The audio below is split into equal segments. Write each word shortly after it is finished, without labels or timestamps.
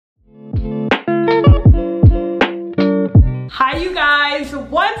guys,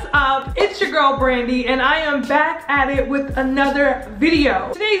 what's up? It's your girl Brandy and I am back at it with another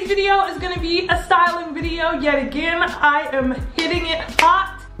video. Today's video is going to be a styling video yet again. I am hitting it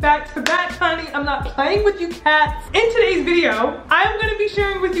hot. Back to back, honey. I'm not playing with you cats. In today's video, I'm going to be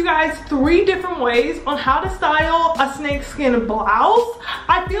sharing with you guys 3 different ways on how to style a snakeskin blouse.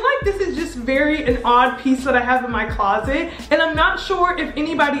 I feel like this is just an odd piece that I have in my closet, and I'm not sure if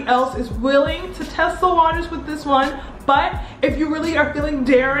anybody else is willing to test the waters with this one. But if you really are feeling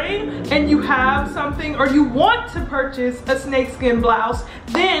daring and you have something or you want to purchase a snakeskin blouse,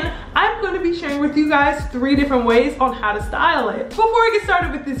 then I'm going to be sharing with you guys 3 different ways on how to style it. Before I get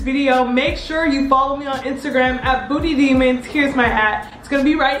started with this video, make sure you follow me on Instagram at Booty Demons. Here's my @ it's going to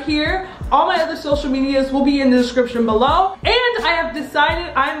be right here. All my other social medias will be in the description below. And I have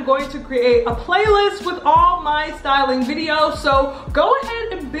decided I'm going to create a playlist with all my styling videos. So go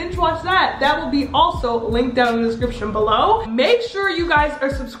ahead and binge watch that. That will be also linked down in the description below. Make sure you guys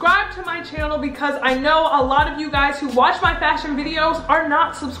are subscribed to my channel because I know a lot of you guys who watch my fashion videos are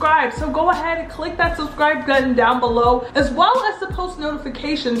not subscribed. So go ahead and click that subscribe button down below, as well as the post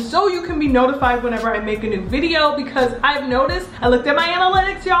notifications, so you can be notified whenever I make a new video, because I've noticed, I looked at my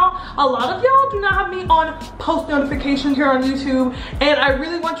analytics, y'all, a lot of y'all do not have me on post notifications here on YouTube, and I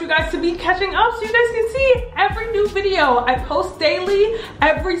really want you guys to be catching up so you guys can see every new video. I post daily,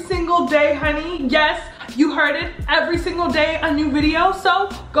 every single day, honey. Yes, you heard it, every single day a new video. So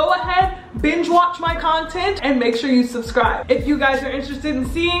go ahead, binge watch my content, and make sure you subscribe. If you guys are interested in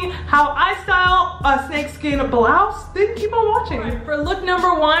seeing how I style a snakeskin blouse, then keep on watching. Right, for look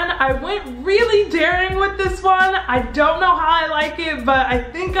number 1, I went really daring with this one. I don't know how I like it, but I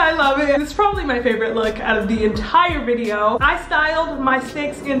think I love it. It's probably my favorite look out of the entire video. I styled my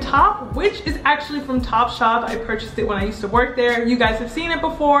snakeskin top, which is actually from Topshop. I purchased it when I used to work there. You guys have seen it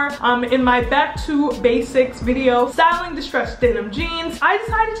before in my back to basics video, styling distressed denim jeans. I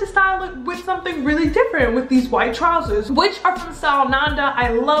decided to style it with something really different with these white trousers, which are from Style Nanda. I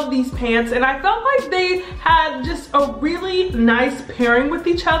love these pants, and I felt like they had just a really nice pairing with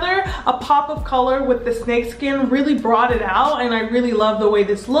each other. A pop of color with the snakeskin really brought it out, and I really love the way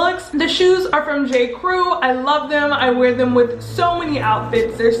this looks. The shoes are from J. Crew. I love them. I wear them with so many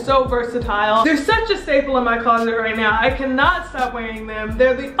outfits. They're so versatile. They're such a staple in my closet right now. I cannot stop wearing them.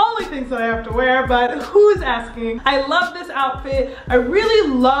 They're the only things that I have to wear, but who's asking? I love this outfit. I really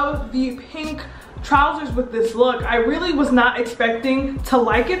love the pink trousers with this look. I really was not expecting to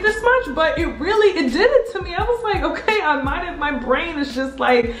like it this much, but it did it to me. I was like, okay, my brain is just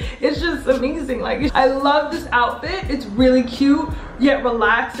like, it's just amazing. Like, I love this outfit. It's really cute yet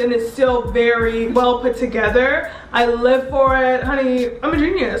relaxed, and it's still very well put together. I live for it, honey. I'm a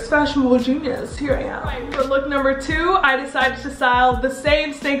genius, fashionable genius. Here I am. Right, for look number 2, I decided to style the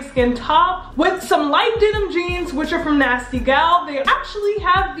same snakeskin top with some light denim jeans, which are from Nasty Gal. They actually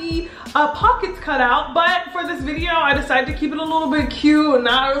have the pockets cut out, but for this video, I decided to keep it a little bit cute and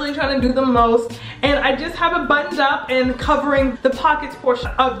not really trying to do the most. And I just have it buttoned up and covering the pockets portion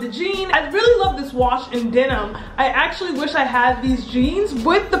of the jean. I really love this wash in denim. I actually wish I had these jeans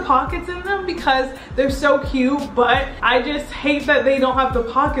with the pockets in them because they're so cute, but I just hate that they don't have the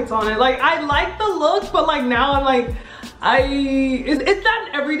pockets on it. Like, I like the look, but like now I'm like, it's not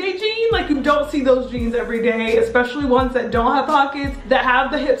an everyday jean. Like, you don't see those jeans every day, especially ones that don't have pockets, that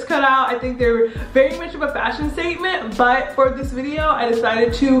have the hips cut out. I think they're very much of a fashion statement, but for this video, I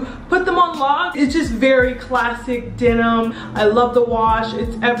decided to put them on log. It's just very classic denim. I love the wash.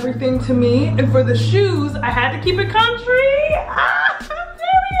 It's everything to me. And for the shoes, I had to keep it country.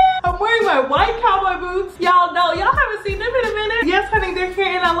 I'm wearing my white cowboy boots. Y'all know, y'all haven't seen them in a minute. Yes, honey, they're here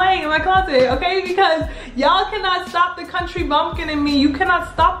in LA in my closet, okay? Because y'all cannot stop the country bumpkin in me. You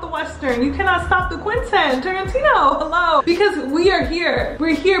cannot stop the Western. You cannot stop the Quentin Tarantino. Hello. Because we are here.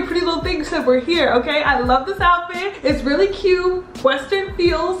 We're here. Pretty Little Thing said we're here, okay? I love this outfit. It's really cute. Western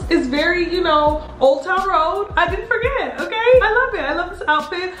feels. It's very, you know, Old Town Road. I didn't forget, okay? I love it. I love this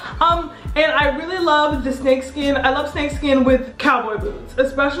outfit. And I really love the snakeskin. I love snakeskin with cowboy boots,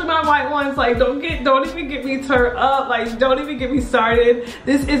 especially my white ones. Like, don't even get me turned up. Like, don't even get me started.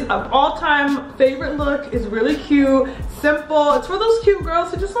 This is an all-time favorite look. It's really cute, simple. It's for those cute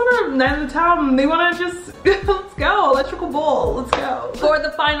girls who just want to night in the town. They want to just let's go, electrical bowl. Let's go. For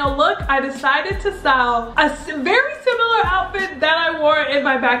the final look, I decided to style a very similar outfit that I wore in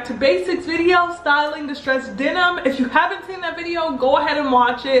my back to basics video, styling distressed denim. If you haven't seen that video, go ahead and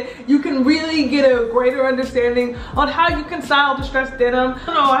watch it. You can really get a greater understanding on how you can style distressed denim. I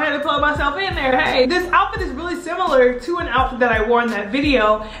don't know, I had to plug myself in there. Hey, this outfit is really similar to an outfit that I wore in that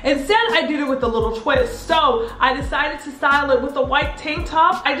video. Instead, I did it with a little twist. So I decided to style it with a white tank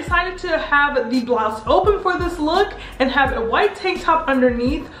top. I decided to have the blouse open for this look and have a white tank top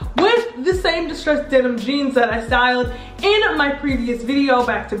underneath with the same distressed denim jeans that I styled in my previous video,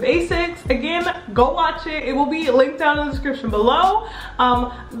 Back to Basics. Again, go watch it. It will be linked down in the description below.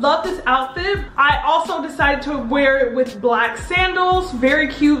 Love this outfit. I also decided to wear it with black sandals. Very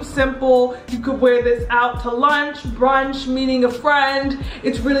cute, simple. You could wear this out to lunch, brunch, meeting a friend.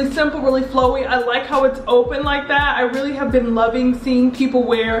 It's really simple, really flowy. I like how it's open like that. I really have been loving seeing people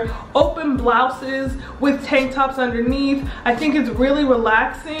wear open blouses with tank tops underneath. I think it's really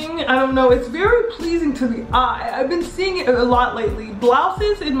relaxing. I don't know, it's very pleasing to the eye. I've been seeing it a lot lately.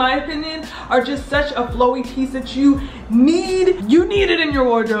 Blouses, in my opinion, are just such a flowy piece that you need. You need it in your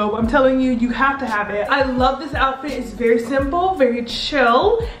wardrobe. I'm telling you, you have to have it. I love this outfit. It's very simple, very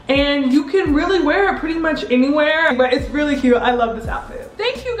chill, and you can really wear it pretty much anywhere, but it's really cute. I love this outfit.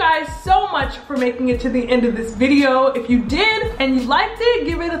 Thank you guys so much for making it to the end of this video. If you did and you liked it,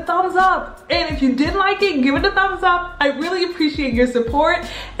 give it a thumbs up. And if you didn't like it, give it a thumbs up. I really appreciate your support.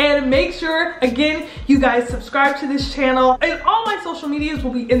 And make sure, again, you guys subscribe to this channel. And all my social medias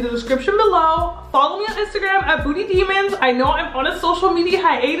will be in the description below. Follow me on Instagram at Booty Demons. I know I'm on a social media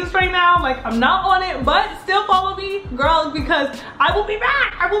hiatus right now. Like, I'm not on it, but still follow me, girls, because I will be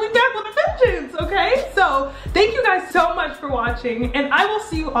back. I will be back with a vengeance, okay? So thank you guys so much for watching, and I will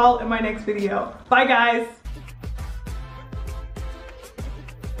see you all in my next video. Bye, guys.